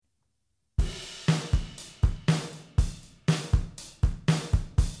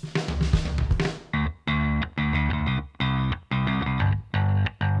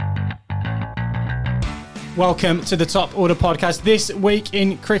Welcome to the Top Order podcast. This week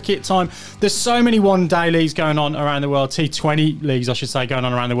in cricket time, there's so many one-day leagues going on around the world, T20 leagues, I should say, going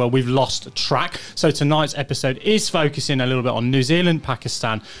on around the world. We've lost track. So tonight's episode is focusing a little bit on New Zealand,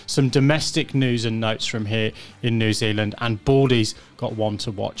 Pakistan, some domestic news and notes from here in New Zealand, and Baldy's got one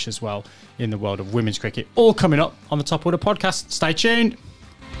to watch as well in the world of women's cricket. All coming up on the Top Order podcast. Stay tuned.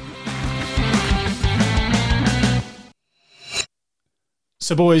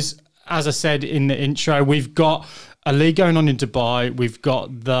 So, boys, as I said in the intro, we've got a league going on in Dubai. We've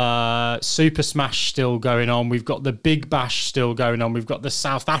got the Super Smash still going on. We've got the Big Bash still going on. We've got the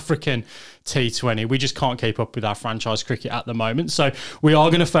South African T20. We just can't keep up with our franchise cricket at the moment. So we are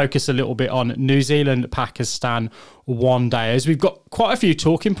going to focus a little bit on New Zealand, Pakistan one day, as we've got quite a few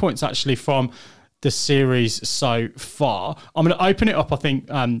talking points actually from the series so far. I'm going to open it up. I think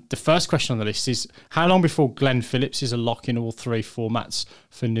the first question on the list is, how long before Glenn Phillips is a lock in all three formats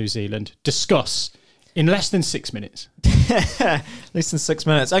for New Zealand? Discuss in less than 6 minutes. Less than 6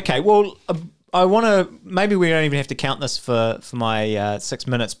 minutes. Okay, well, I want to, maybe we don't even have to count this for my 6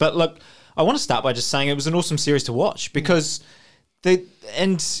 minutes, but look, I want to start by just saying it was an awesome series to watch because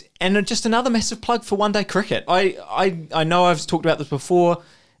and just another massive plug for one day cricket. I know I've talked about this before.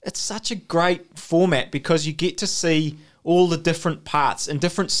 It's such a great format because you get to see all the different parts and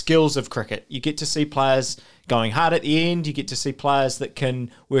different skills of cricket. You get to see players going hard at the end. You get to see players that can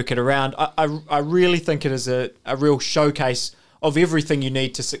work it around. I really think it is a real showcase of everything you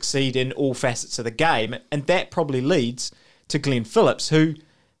need to succeed in all facets of the game. And that probably leads to Glenn Phillips, who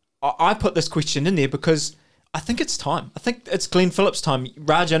I put this question in there because I think it's time. I think it's Glenn Phillips' time.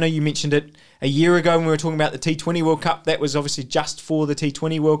 Raj, I know you mentioned it a year ago when we were talking about the T20 World Cup. That was obviously just for the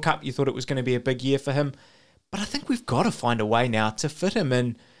T20 World Cup. You thought it was going to be a big year for him. But I think we've got to find a way now to fit him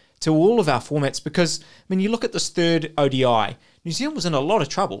in to all of our formats because, I mean, you look at this third ODI, New Zealand was in a lot of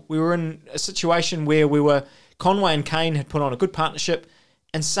trouble. We were in a situation where Conway and Kane had put on a good partnership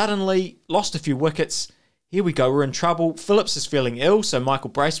and suddenly lost a few wickets. Here we go, we're in trouble. Phillips is feeling ill, so Michael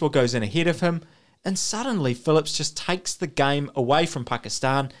Bracewell goes in ahead of him. And suddenly Phillips just takes the game away from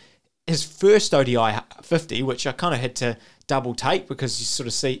Pakistan. His first ODI 50, which I kind of had to double take because you sort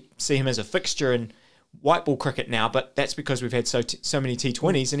of see him as a fixture in white ball cricket now, but that's because we've had so many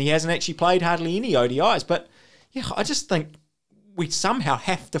T20s and he hasn't actually played hardly any ODIs. But yeah, I just think we somehow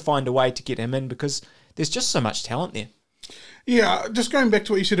have to find a way to get him in because there's just so much talent there. Yeah, just going back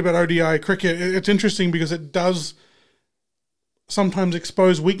to what you said about ODI cricket, it's interesting because it does sometimes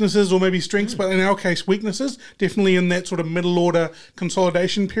expose weaknesses or maybe strengths, but in our case, weaknesses. Definitely in that sort of middle order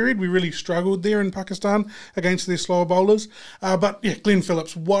consolidation period, we really struggled there in Pakistan against their slower bowlers. But yeah, Glenn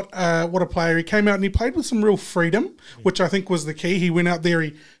Phillips, what a player. He came out and he played with some real freedom, which I think was the key. He went out there,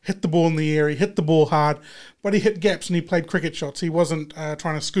 he hit the ball in the air, he hit the ball hard, but he hit gaps and he played cricket shots. He wasn't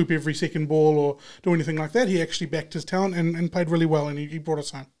trying to scoop every second ball or do anything like that. He actually backed his talent and played really well, and he brought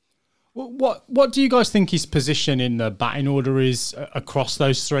us home. What do you guys think his position in the batting order is across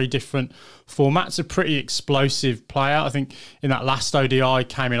those three different formats? A pretty explosive player. I think in that last ODI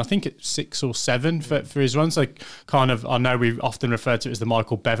came in, I think at 6 or 7 for his run. So kind of, I know we've often referred to it as the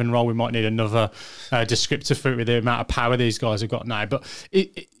Michael Bevan role. We might need another descriptor for it with the amount of power these guys have got now. But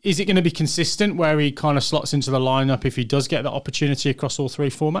is it going to be consistent where he kind of slots into the lineup if he does get the opportunity across all three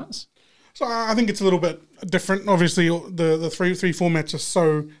formats? So I think it's a little bit different. Obviously, the three formats are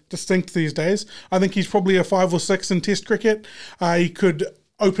so distinct these days. I think he's probably a 5 or 6 in Test cricket. He could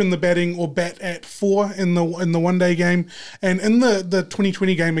open the batting or bat at 4 in the one day game, and in the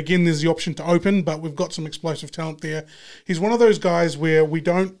 2020 game again, there's the option to open. But we've got some explosive talent there. He's one of those guys where we've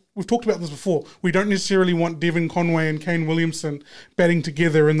talked about this before. We don't necessarily want Devon Conway and Kane Williamson batting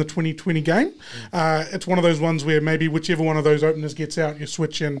together in the 2020 game. It's one of those ones where maybe whichever one of those openers gets out, you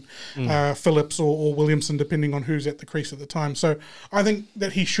switch in Phillips or Williamson, depending on who's at the crease at the time. So I think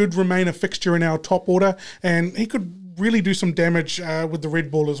that he should remain a fixture in our top order, and he could really do some damage with the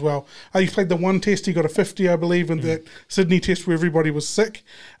red ball as well. He played the one test, he got a 50, I believe, in that Sydney test where everybody was sick.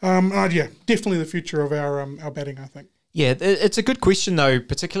 Yeah, definitely the future of our batting, I think. Yeah, it's a good question, though,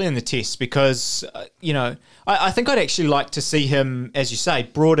 particularly in the tests, because, I think I'd actually like to see him, as you say,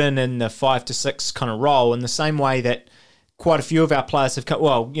 brought in the 5 to 6 kind of role in the same way that quite a few of our players have come.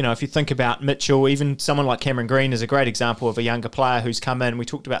 Well, if you think about Mitchell, even someone like Cameron Green is a great example of a younger player who's come in. We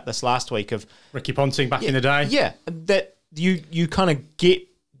talked about this last week of Ricky Ponting back in the day. Yeah, that you kind of get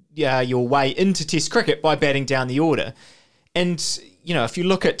your way into Test cricket by batting down the order. And, if you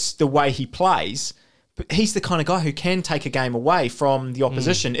look at the way he plays, he's the kind of guy who can take a game away from the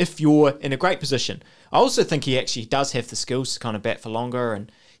opposition if you're in a great position. I also think he actually does have the skills to kind of bat for longer,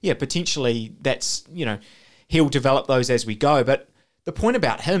 and potentially that's, he'll develop those as we go. But the point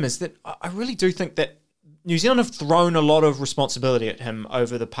about him is that I really do think that New Zealand have thrown a lot of responsibility at him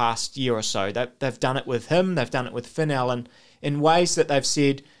over the past year or so. They've done it with him, they've done it with Finn Allen in ways that they've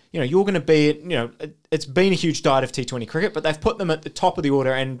said, you're going to be, it's been a huge diet of T20 cricket, but they've put them at the top of the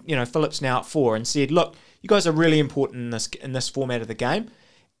order, and, Phillips now at 4, and said, look, you guys are really important in this format of the game.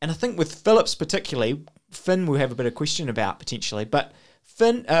 And I think with Phillips particularly, Finn we'll have a bit of question about potentially, but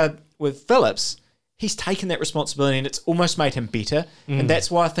with Phillips, he's taken that responsibility and it's almost made him better. And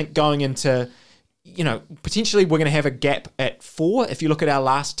that's why I think going into, potentially we're going to have a gap at 4. If you look at our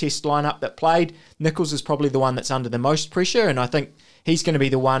last test lineup that played, Nicholls is probably the one that's under the most pressure. And I think he's going to be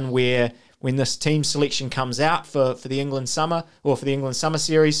the one where when this team selection comes out for the England summer or for the England summer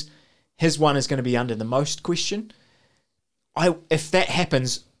series, his one is going to be under the most question. If that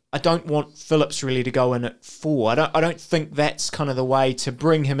happens, I don't want Phillips really to go in at 4. I don't think that's kind of the way to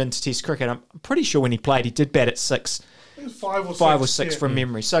bring him into Test cricket. I'm pretty sure when he played, he did bat at 6. It was 5 or 6. 5 or 6 from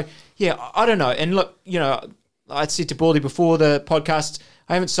memory. So, yeah, I don't know. And look, I'd said to Baldy before the podcast,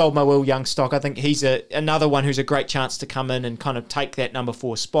 I haven't sold my Will Young stock. I think he's another one who's a great chance to come in and kind of take that number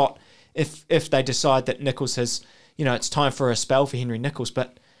 4 spot if they decide that Nicholls has, it's time for a spell for Henry Nicholls.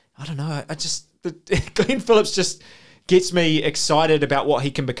 But I don't know. Glenn Phillips just gets me excited about what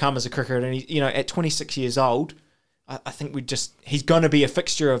he can become as a cricketer. And he, at 26 years old, I think he's going to be a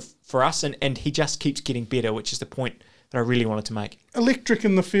fixture for us, and he just keeps getting better, which is the point that I really wanted to make. Electric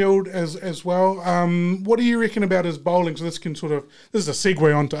in the field as well. What do you reckon about his bowling? So this is a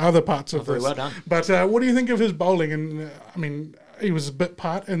segue onto other parts of very this. well done. But what do you think of his bowling? And he was a bit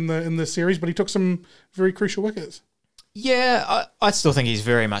part in the series, but he took some very crucial wickets. Yeah, I still think he's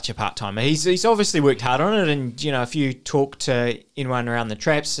very much a part-timer. He's obviously worked hard on it, and, if you talk to anyone around the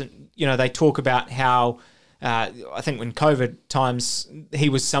traps, they talk about how, I think when COVID times, he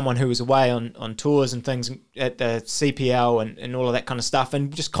was someone who was away on tours and things at the CPL and all of that kind of stuff,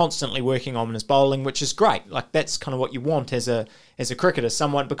 and just constantly working on his bowling, which is great. Like, that's kind of what you want as a cricketer,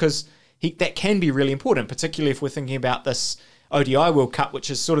 someone, because that can be really important, particularly if we're thinking about this ODI World Cup, which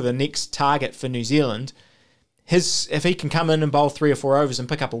is sort of the next target for New Zealand. If he can come in and bowl 3 or 4 overs and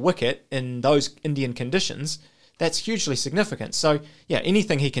pick up a wicket in those Indian conditions, that's hugely significant. So, yeah,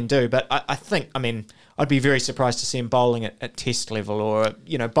 anything he can do. But I think, I'd be very surprised to see him bowling at test level or,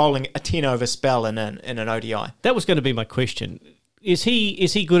 bowling a 10-over spell in an ODI. That was going to be my question. Is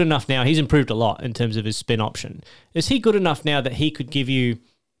he good enough now? He's improved a lot in terms of his spin option. Is he good enough now that he could give you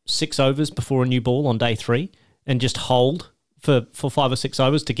 6 overs before a new ball on day 3 and just hold for 5 or 6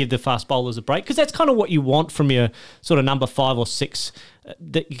 overs to give the fast bowlers a break? Because that's kind of what you want from your sort of number 5 or 6,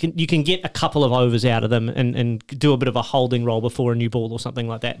 that you can get a couple of overs out of them and do a bit of a holding role before a new ball or something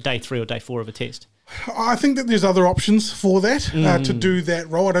like that, day 3 or day 4 of a test. I think that there's other options for that, to do that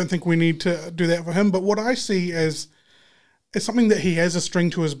role. I don't think we need to do that for him. But what I see as something that he has a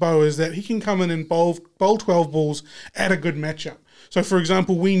string to his bow is that he can come in and bowl 12 balls at a good matchup. So, for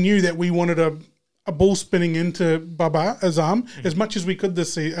example, we knew that we wanted a ball spinning into Babar Azam as much as we could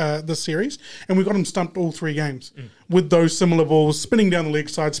this series, and we got him stumped all 3 games with those similar balls, spinning down the leg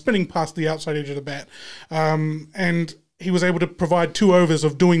side, spinning past the outside edge of the bat, and he was able to provide 2 overs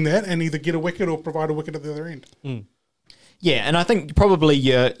of doing that and either get a wicket or provide a wicket at the other end. Yeah, and I think probably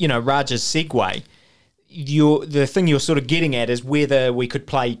Raj's segue, the thing you're sort of getting at is whether we could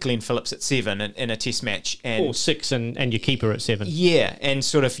play Glenn Phillips at 7 in a test match. Or 6 and your keeper at 7. Yeah, and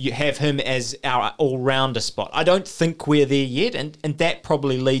sort of you have him as our all-rounder spot. I don't think we're there yet, and that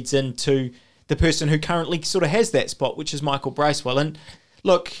probably leads into the person who currently sort of has that spot, which is Michael Bracewell. And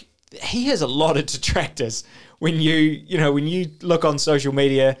look, he has a lot of detractors. When you look on social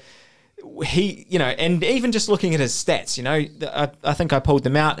media, and even just looking at his stats, I think I pulled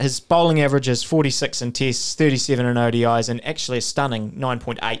them out. His bowling average is 46 in tests, 37 in ODIs, and actually a stunning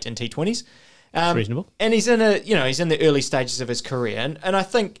 9.8 in T20s. That's reasonable. And he's in the early stages of his career, and I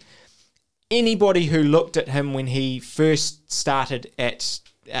think anybody who looked at him when he first started at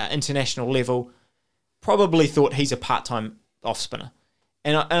international level probably thought he's a part-time off spinner,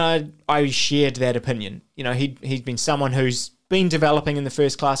 and I shared that opinion. He's been someone who's been developing in the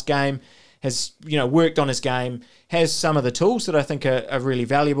first class game, has worked on his game, has some of the tools that I think are really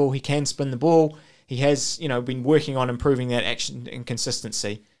valuable. He can spin the ball. He has been working on improving that action and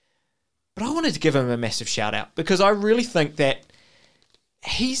consistency. But I wanted to give him a massive shout out because I really think that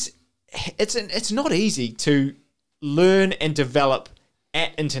it's not easy to learn and develop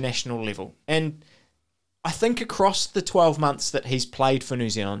at international level. And I think across the 12 months that he's played for New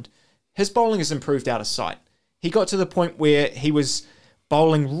Zealand, his bowling has improved out of sight. He got to the point where he was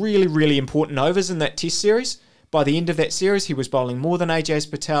bowling really, really important overs in that test series. By the end of that series, he was bowling more than Ajaz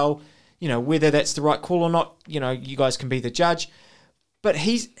Patel. Whether that's the right call or not, you guys can be the judge. But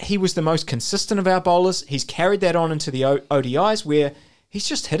he was the most consistent of our bowlers. He's carried that on into the ODIs where he's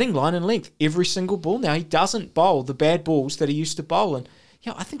just hitting line and length every single ball now. He doesn't bowl the bad balls that he used to bowl. And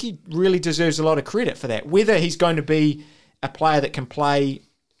I think he really deserves a lot of credit for that. Whether he's going to be a player that can play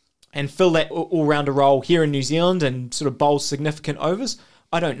and fill that all-rounder role here in New Zealand and sort of bowl significant overs,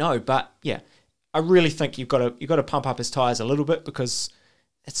 I don't know. But I really think you've got to pump up his tyres a little bit because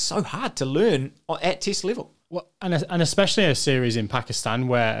it's so hard to learn at Test level. Well, and especially a series in Pakistan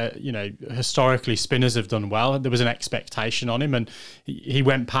where, historically spinners have done well. There was an expectation on him and he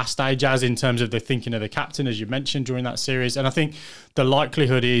went past Ajaz in terms of the thinking of the captain, as you mentioned, during that series. And I think the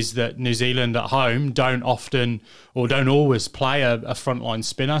likelihood is that New Zealand at home don't often or don't always play a frontline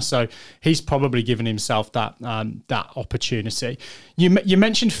spinner. So he's probably given himself that opportunity. You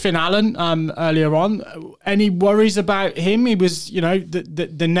mentioned Finn Allen earlier on. Any worries about him? He was,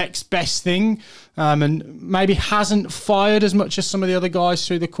 the next best thing and maybe hasn't fired as much as some of the other guys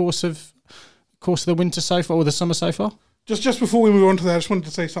through the course of the winter so far or the summer so far. Just before we move on to that, I just wanted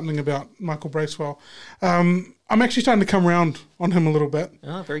to say something about Michael Bracewell. I'm actually starting to come around on him a little bit.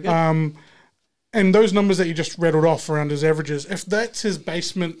 Oh, very good. And those numbers that you just rattled off around his averages, if that's his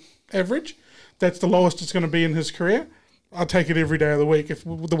basement average, that's the lowest it's going to be in his career. I'll take it every day of the week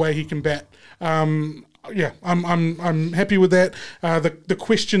with the way he can bat. I'm happy with that. The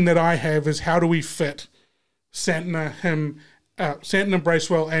question that I have is how do we fit Santner,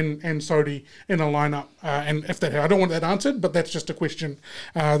 Bracewell, and Sodhi in a lineup? And if that, I don't want that answered, but that's just a question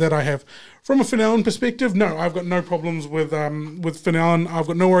that I have. From a Finn Allen perspective, no, I've got no problems with Finn Allen. I've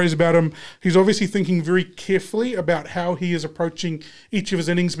got no worries about him. He's obviously thinking very carefully about how he is approaching each of his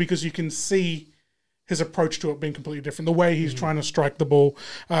innings because you can see his approach to it being completely different. The way he's trying to strike the ball.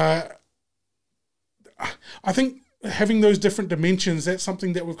 I think having those different dimensions, that's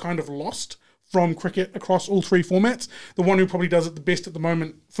something that we've kind of lost from cricket across all three formats. The one who probably does it the best at the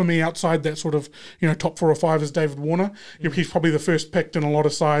moment for me outside that sort of, top 4 or 5 is David Warner. He's probably the first picked in a lot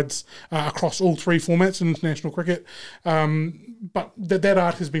of sides across all three formats in international cricket. But that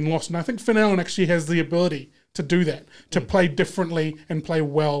art has been lost. And I think Finn Allen actually has the ability to do that, to play differently and play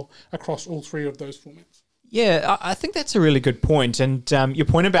well across all three of those formats. Yeah, I think that's a really good point. And your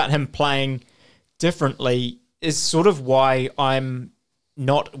point about him playing differently is sort of why I'm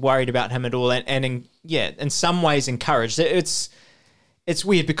not worried about him at all, and in some ways encouraged. It's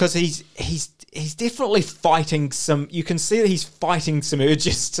weird because he's definitely fighting some. You can see that he's fighting some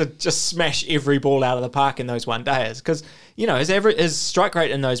urges to just smash every ball out of the park in those one dayers because his strike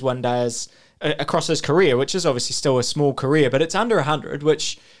rate in those one dayers across his career, which is obviously still a small career, but it's under 100,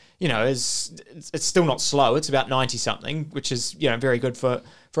 which it's still not slow. It's about 90 something, which is very good for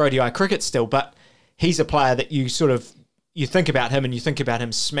ODI cricket still, but. He's a player that you think about him and you think about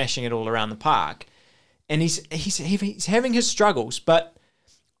him smashing it all around the park. And he's having his struggles. But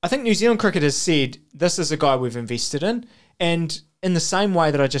I think New Zealand cricket has said, this is a guy we've invested in. And in the same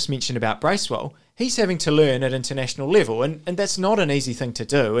way that I just mentioned about Bracewell, he's having to learn at international level. And that's not an easy thing to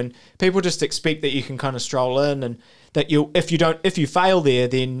do. And people just expect that you can kind of stroll in and that if you fail there,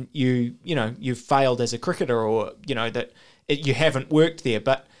 then you've failed as a cricketer or, that you haven't worked there.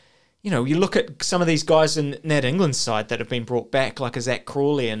 But you look at some of these guys in that England side that have been brought back, like a Zach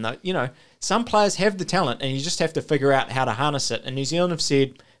Crawley, and some players have the talent, and you just have to figure out how to harness it. And New Zealand have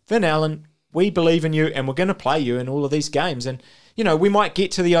said, Finn Allen, we believe in you, and we're going to play you in all of these games. And we might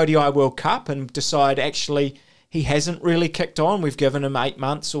get to the ODI World Cup and decide actually he hasn't really kicked on. We've given him 8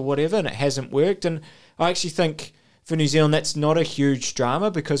 months or whatever, and it hasn't worked. And I actually think for New Zealand that's not a huge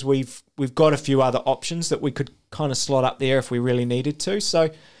drama because we've got a few other options that we could kind of slot up there if we really needed to. So.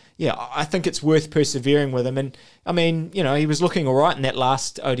 Yeah, I think it's worth persevering with him. And, I mean, he was looking all right in that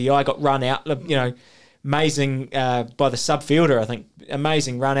last ODI, got run out, amazing by the sub-fielder, I think.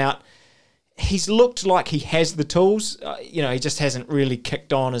 Amazing run out. He's looked like he has the tools. He just hasn't really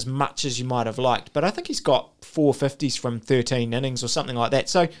kicked on as much as you might have liked. But I think he's got 450s from 13 innings or something like that.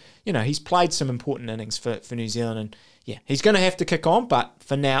 So, he's played some important innings for New Zealand. And, yeah, he's going to have to kick on. But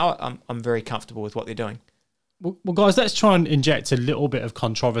for now, I'm very comfortable with what they're doing. Well, guys, let's try and inject a little bit of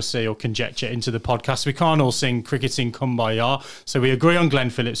controversy or conjecture into the podcast. We can't all sing cricketing kumbaya. So we agree on Glenn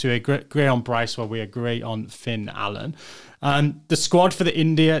Phillips, we agree on Bracewell, we agree on Finn Allen. The squad for the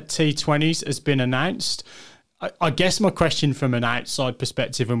India T20s has been announced. I guess my question from an outside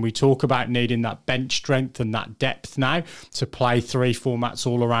perspective, when we talk about needing that bench strength and that depth now to play 3 formats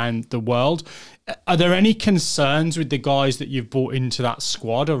all around the world, are there any concerns with the guys that you've brought into that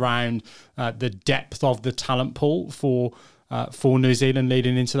squad around the depth of the talent pool for New Zealand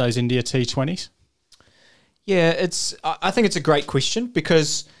leading into those India T20s? Yeah, I think it's a great question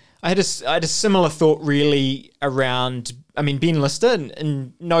because I had a similar thought really around I mean, Ben Lister,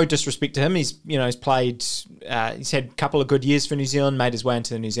 and no disrespect to him, he's played, he's had a couple of good years for New Zealand, made his way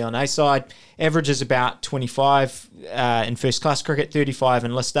into the New Zealand A side, averages about 25 in first class cricket, 35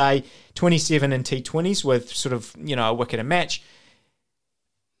 in List A, 27 in T20s with sort of, a wicket a match.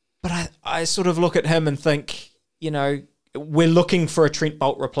 But I sort of look at him and think, we're looking for a Trent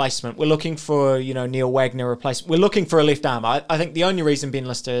Boult replacement. We're looking for, Neil Wagner replacement. We're looking for a left arm. I think the only reason Ben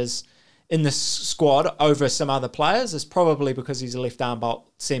Lister is in this squad over some other players is probably because he's a left arm bolt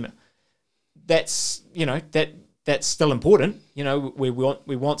seamer. That's that's still important. We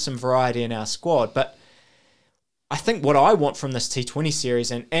want some variety in our squad, but I think what I want from this T20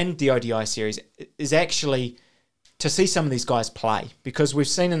 series and the ODI series is actually to see some of these guys play, because we've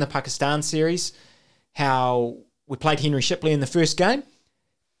seen in the Pakistan series how we played Henry Shipley in the first game.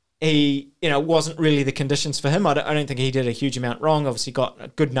 He, wasn't really the conditions for him. I don't think he did a huge amount wrong. Obviously got a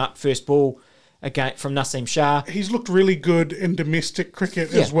good nut first ball again from Naseem Shah. He's looked really good in domestic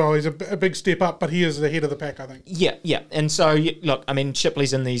cricket as well. He's a big step up, but he is the head of the pack, I think. Yeah. And so, look, I mean,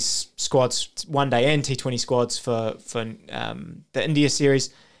 Shipley's in these squads, one day and T20 squads for the India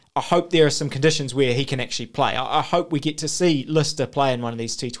series. I hope there are some conditions where he can actually play. I hope we get to see Lister play in one of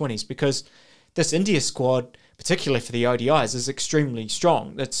these T20s, because this India squad, particularly for the ODIs, is extremely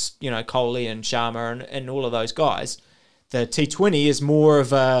strong. That's, Kohli and Sharma and all of those guys. The T20 is more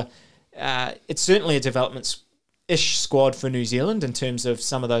of it's certainly a development-ish squad for New Zealand in terms of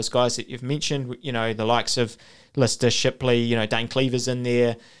some of those guys that you've mentioned, the likes of Lister, Shipley, Dane Cleaver's in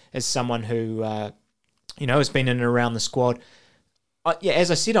there as someone who, has been in and around the squad.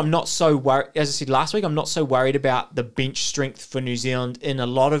 As I said, I'm not so worried. As I said last week, I'm not so worried about the bench strength for New Zealand in a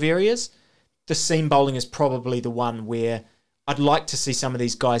lot of areas. The seam bowling is probably the one where I'd like to see some of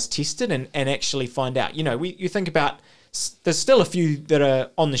these guys tested and actually find out. You think about, there's still a few that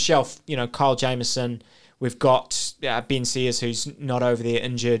are on the shelf. Kyle Jamieson, we've got Ben Sears, who's not over there,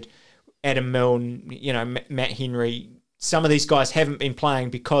 injured, Adam Milne, Matt Henry. Some of these guys haven't been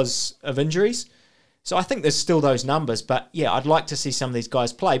playing because of injuries. So I think there's still those numbers. But yeah, I'd like to see some of these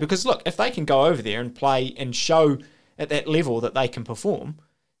guys play, because look, if they can go over there and play and show at that level that they can perform,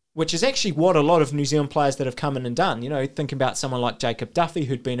 which is actually what a lot of New Zealand players that have come in and done. Think about someone like Jacob Duffy,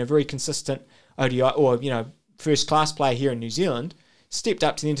 who'd been a very consistent ODI or, first-class player here in New Zealand, stepped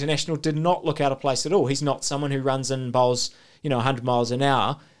up to the international, did not look out of place at all. He's not someone who runs in and bowls, 100 miles an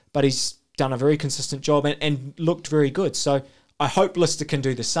hour, but he's done a very consistent job and looked very good. So I hope Lister can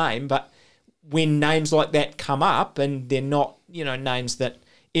do the same, but when names like that come up and they're not, names that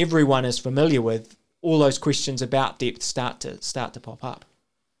everyone is familiar with, all those questions about depth start to pop up.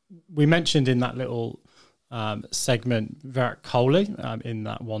 We mentioned in that little segment Virat Kohli in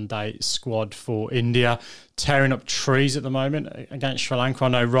that one-day squad for India, tearing up trees at the moment against Sri Lanka. I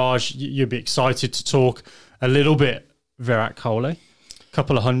know, Raj, you'd be excited to talk a little bit Virat Kohli.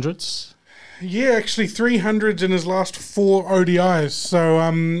 Couple of hundreds. Yeah, actually 300s in his last 4 ODIs. So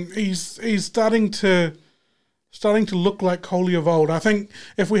he's starting to look like Kohli of old. I think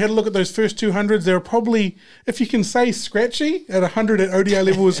if we had a look at those first 200s, they were probably, if you can say scratchy, at 100 at ODI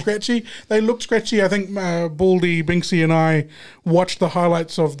level was scratchy. They looked scratchy. I think Baldy, Binksy and I watched the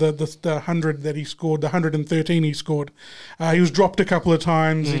highlights of the 100 that he scored, the 113 he scored. He was dropped a couple of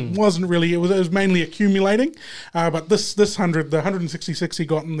times. It wasn't really, it was mainly accumulating. But this 100, the 166 he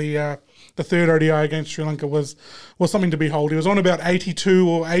got in the third ODI against Sri Lanka was something to behold. He was on about 82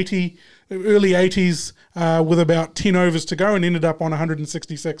 or 80, early 80s with about 10 overs to go and ended up on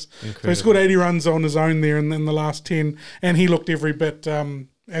 166. Incredible. So he scored 80 runs on his own there in the last 10, and he looked every bit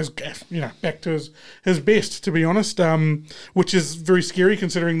as back to his best, to be honest, which is very scary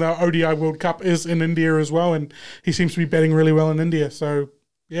considering the ODI World Cup is in India as well, and he seems to be batting really well in India. So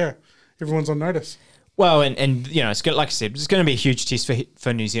yeah, everyone's on notice. Well, and it's like I said, it's going to be a huge test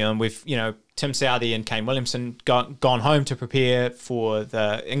for New Zealand. We've Tim Southee and Kane Williamson gone home to prepare for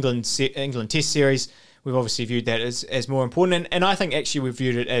the England Test series. We've obviously viewed that as more important, and I think actually we've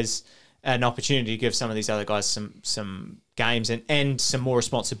viewed it as an opportunity to give some of these other guys some games and some more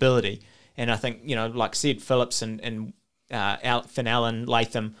responsibility. And I think like I said, Phillips and Finn Allen,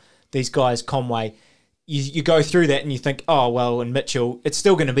 Latham, these guys, Conway. You go through that and you think, oh well, and Mitchell, it's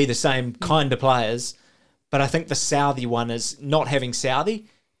still going to be the same kind of players. But I think the Southee one is not having Southee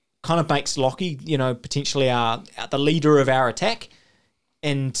kind of makes Lockie, potentially the leader of our attack.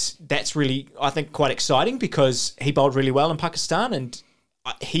 And that's really, I think, quite exciting because he bowled really well in Pakistan and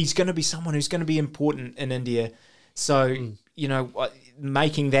he's going to be someone who's going to be important in India. So,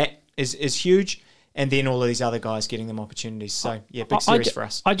 making that is huge. And then all of these other guys getting them opportunities. So, yeah, big series for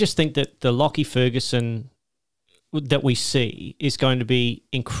us. I just think that the Lockie Ferguson that we see is going to be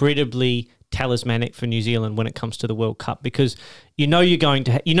incredibly talismanic for New Zealand when it comes to the World Cup, because you know you're going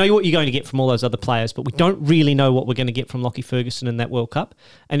to you know what you're going to get from all those other players, but we don't really know what we're going to get from Lockie Ferguson in that World Cup.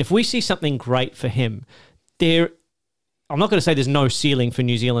 And if we see something great for him, I'm not going to say there's no ceiling for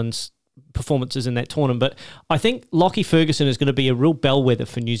New Zealand's performances in that tournament, but I think Lockie Ferguson is going to be a real bellwether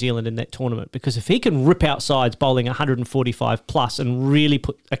for New Zealand in that tournament, because if he can rip out sides bowling 145 plus and really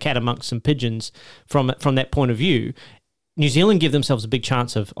put a cat amongst some pigeons from that point of view, New Zealand give themselves a big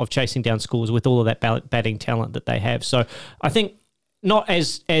chance of chasing down scores with all of that batting talent that they have. So I think not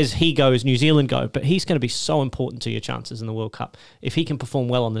as he goes, New Zealand go, but he's going to be so important to your chances in the World Cup. If he can perform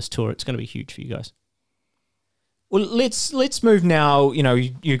well on this tour, it's going to be huge for you guys. Well, let's move now. You know,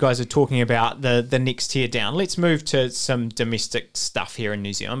 you guys are talking about the next tier down. Let's move to some domestic stuff here in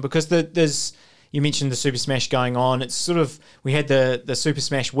New Zealand, because there's, you mentioned the Super Smash going on. It's sort of, we had the Super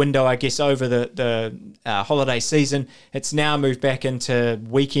Smash window, I guess, over the holiday season. It's now moved back into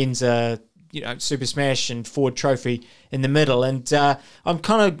weekends, Super Smash and Ford Trophy in the middle. And I'm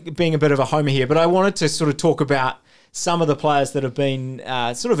kind of being a bit of a homer here, but I wanted to sort of talk about some of the players that have been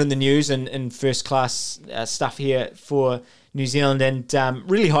sort of in the news and first class stuff here for New Zealand,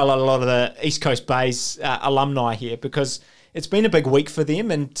 and really highlight a lot of the East Coast Bays alumni here, because it's been a big week for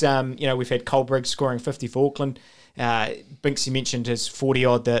them. And, we've had Cole Briggs scoring 50 for Auckland. Binksy mentioned his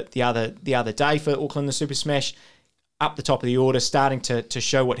 40-odd the other day for Auckland, the Super Smash, up the top of the order, starting to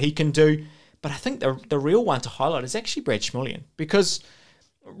show what he can do. But I think the real one to highlight is actually Brad Schmullian, because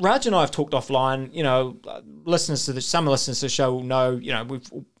Raj and I have talked offline. Some listeners to the show will know,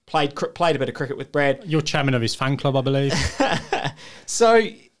 we've played a bit of cricket with Brad. You're chairman of his fan club, I believe. So,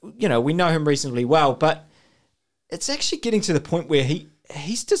 we know him reasonably well, but it's actually getting to the point where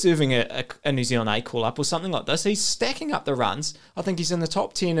he's deserving a New Zealand A call-up or something like this. He's stacking up the runs. I think he's in the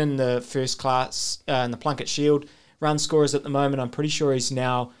top 10 in the first class, in the Plunket Shield run scorers at the moment. I'm pretty sure he's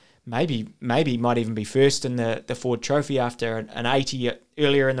now maybe might even be first in the Ford Trophy after an 80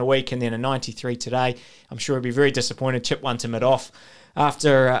 earlier in the week and then a 93 today. I'm sure he'd be very disappointed. Chip one to mid-off.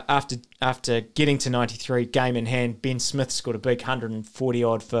 After getting to 93, game in hand, Ben Smith scored a big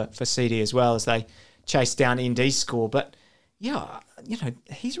 140-odd for CD as well, as they chased down ND's score. But,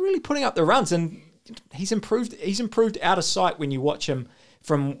 he's really putting up the runs, and he's improved out of sight when you watch him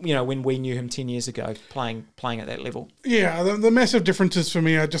from, when we knew him 10 years ago playing at that level. Yeah, the massive differences for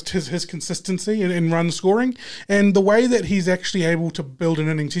me are just his consistency in run scoring, and the way that he's actually able to build an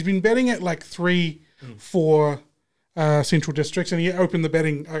innings. He's been batting at like 3 for Central Districts, and he opened the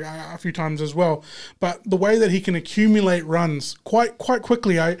batting a few times as well. But the way that he can accumulate runs quite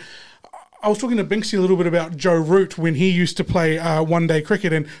quickly, I was talking to Binksy a little bit about Joe Root when he used to play one-day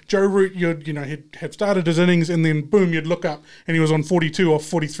cricket, and Joe Root, he'd have started his innings and then boom, you'd look up and he was on 42 off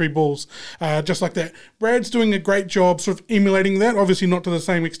 43 balls, just like that. Brad's doing a great job sort of emulating that, obviously not to the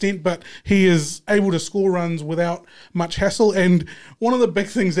same extent, but he is able to score runs without much hassle. And one of the big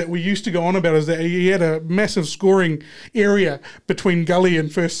things that we used to go on about is that he had a massive scoring area between gully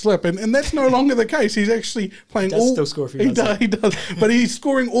and first slip, and that's no longer the case. He's actually playing still score a few runs. He does, but he's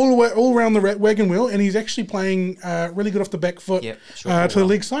scoring all around the wagon wheel, and he's actually playing really good off the back foot to the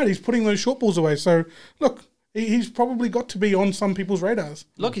leg side. He's putting those short balls away. So, look, he's probably got to be on some people's radars.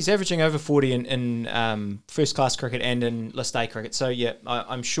 Look, he's averaging over 40 in first-class cricket and in List A cricket. So,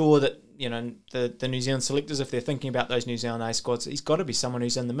 I'm sure that, the New Zealand selectors, if they're thinking about those New Zealand A squads, he's got to be someone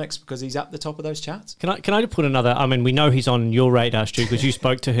who's in the mix, because he's up the top of those charts. Can I put another? I mean, we know he's on your radar, Stu, because you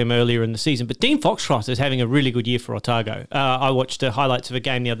spoke to him earlier in the season. But Dean Foxcroft is having a really good year for Otago. I watched the highlights of a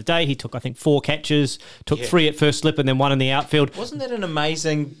game the other day. He took, I think, 4 catches, took 3 at first slip, and then 1 in the outfield. Wasn't that an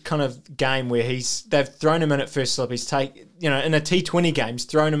amazing kind of game where they've thrown him in at first slip? He's in a T20 game, he's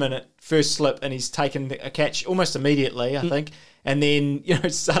thrown him in at first slip, and he's taken a catch almost immediately, I think. And then,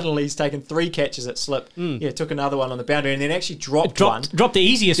 suddenly he's taken 3 catches at slip. Took another one on the boundary, and then actually dropped the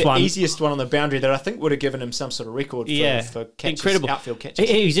easiest one. The easiest one on the boundary that I think would have given him some sort of record for catches, incredible outfield catches.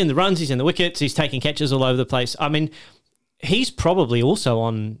 He's in the runs, he's in the wickets, he's taking catches all over the place. I mean, he's probably also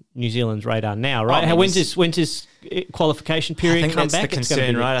on New Zealand's radar now, right? When's his qualification period I think come that's back? the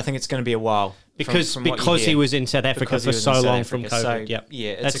concern, right? I think it's going to be a while. Because he was in South Africa for so long from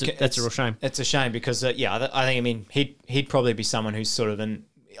COVID. That's a real shame. It's a shame because he'd probably be someone who's sort of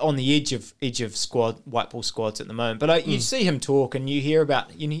on the edge of white ball squads at the moment. But you see him talk, and you hear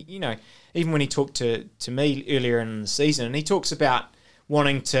about even when he talked to me earlier in the season, and he talks about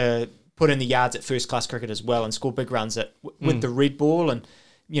wanting to put in the yards at first class cricket as well and score big runs with the red ball, and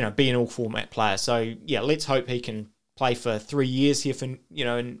be an all format player. So let's hope he can play for 3 years here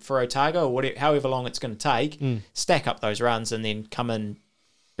for Otago, or however long it's going to take, stack up those runs, and then come in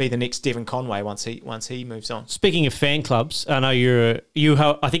be the next Devon Conway once he moves on. Speaking of fan clubs, I know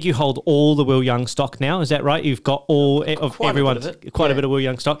I think you hold all the Will Young stock now. Is that right? You've got all of everyone, quite a bit of Will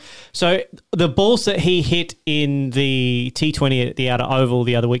Young stock. So the balls that he hit in the T20 at the Outer Oval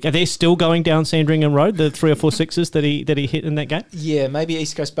the other week, are they still going down Sandringham Road? The 3 or 4 sixes that he hit in that game. Yeah, maybe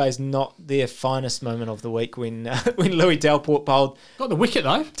East Coast Bay is not their finest moment of the week when Louis Delport bowled. Got the wicket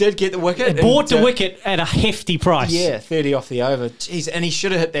though. Did get the wicket. Bought the wicket at a hefty price. Yeah, 30 off the over. Jeez, and he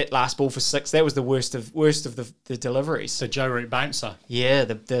should have hit that last ball for 6. That was the worst of the deliveries. The Joe Root bouncer. Yeah,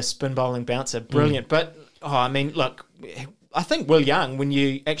 the spin bowling bouncer, brilliant. But I mean, look, I think Will Young, when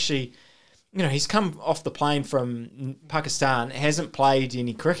you actually, he's come off the plane from Pakistan, hasn't played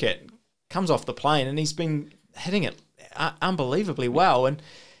any cricket, comes off the plane, and he's been hitting it unbelievably well, and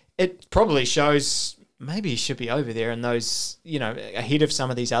it probably shows. Maybe he should be over there and those, ahead of some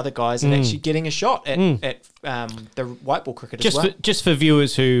of these other guys and actually getting a shot at the white ball cricket as well. Just for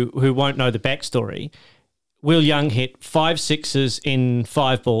viewers who won't know the backstory, Will Young hit 5 sixes in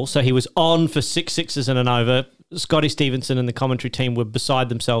 5 balls. So he was on for 6 sixes and an over. Scotty Stevenson and the commentary team were beside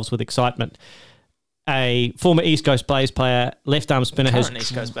themselves with excitement. A former East Coast Blaze player, left-arm spinner, Current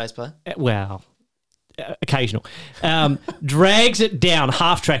East Coast Blaze player. Well, occasional, drags it down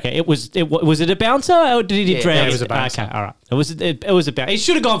half tracker. Was it a bouncer or did he drag? It was a bouncer. Okay, all right. It was a bouncer. It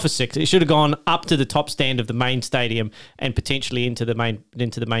should have gone for 6. It should have gone up to the top stand of the main stadium and potentially into the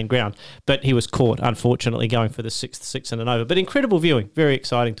main ground. But he was caught, unfortunately, going for the 6th 6 and an over. But incredible viewing, very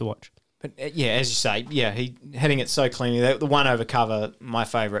exciting to watch. But yeah, as you say, he hitting it so cleanly. The one over cover, my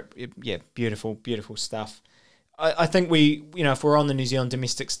favourite. Yeah, beautiful, beautiful stuff. I think if we're on the New Zealand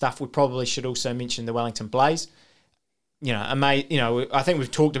domestic stuff, we probably should also mention the Wellington Blaze. I think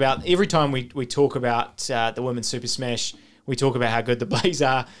we've talked about, every time we talk about the Women's Super Smash, we talk about how good the Blaze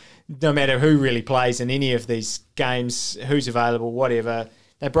are, no matter who really plays in any of these games, who's available, whatever.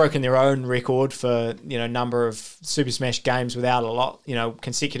 They've broken their own record for, number of Super Smash games without a lot,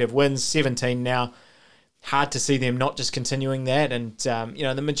 consecutive wins, 17 now. Hard to see them not just continuing that, and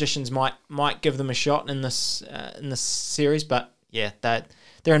the Magicians might give them a shot in this series, but yeah, they're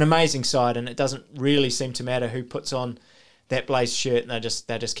an amazing side, and it doesn't really seem to matter who puts on that Blaze shirt, and they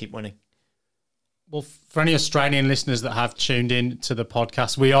just keep winning. Well, for any Australian listeners that have tuned in to the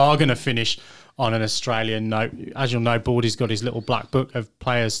podcast, we are going to finish on an Australian note. As you'll know, Baldy's got his little black book of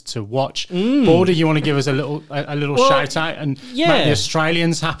players to watch. Baldy, you want to give us a little shout out and make the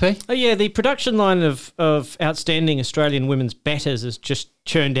Australians happy? Oh yeah, the production line of outstanding Australian women's batters has just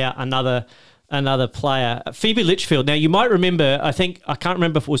churned out another player, Phoebe Litchfield. Now, you might remember, I can't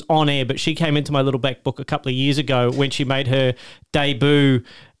remember if it was on air, but she came into my little black book a couple of years ago when she made her debut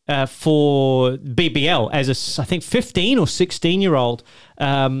for BBL as I think 15 or 16-year-old.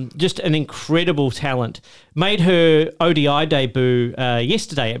 Just an incredible talent. Made her ODI debut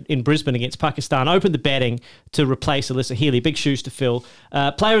yesterday in Brisbane against Pakistan. Opened the batting to replace Alyssa Healy. Big shoes to fill.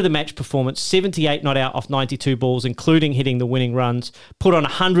 Player of the match performance, 78 not out off 92 balls, including hitting the winning runs. Put on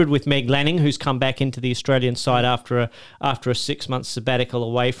 100 with Meg Lanning, who's come back into the Australian side after a 6-month sabbatical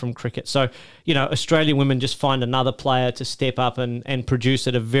away from cricket. So, Australian women just find another player to step up and produce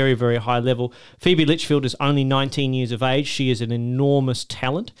at a very, very high level. Phoebe Litchfield is only 19 years of age. She is an enormous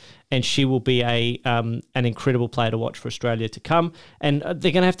talent, and she will be an incredible player to watch for Australia to come. And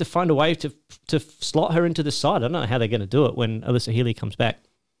they're going to have to find a way to slot her into the side. I don't know how they're going to do it when Alyssa Healy comes back.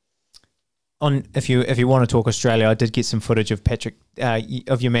 If you want to talk Australia, I did get some footage of Patrick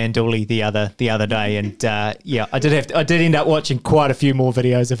of your man Dooley the other day, and I did end up watching quite a few more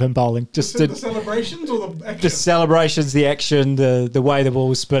videos of him bowling. Just the celebrations or the action? The celebrations, the action, the way the ball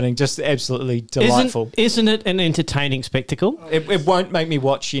was spinning, just absolutely delightful. Isn't it an entertaining spectacle? It won't make me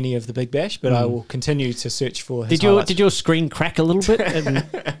watch any of the Big Bash, but I will continue to search for his highlights. Did your screen crack a little bit and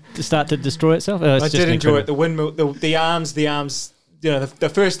start to destroy itself? I did enjoy it. The windmill, the arms.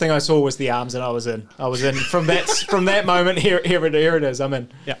 The first thing I saw was the arms, and I was in. From that moment. Here it is. I'm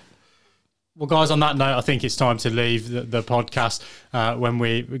in. Yeah. Well, guys, on that note, I think it's time to leave the podcast when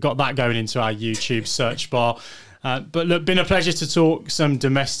we got that going into our YouTube search bar. But look, been a pleasure to talk some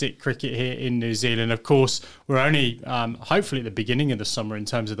domestic cricket here in New Zealand. Of course, we're only hopefully at the beginning of the summer in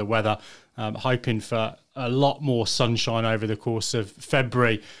terms of the weather, hoping for a lot more sunshine over the course of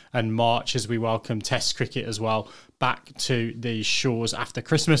February and March as we welcome Test cricket as well back to the shores after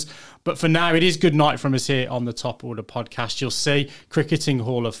Christmas. But for now, it is good night from us here on the Top Order podcast. You'll see Cricketing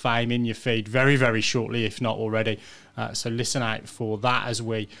Hall of Fame in your feed very, very shortly, if not already. So listen out for that as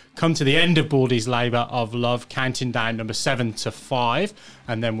we come to the end of Baldy's Labour of Love, counting down number 7 to 5,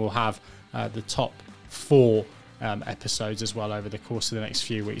 and then we'll have the top 4 episodes as well over the course of the next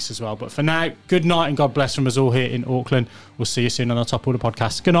few weeks as well. But for now, good night and God bless from us all here in Auckland. We'll see you soon on the Top Order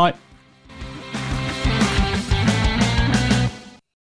podcast. Good night.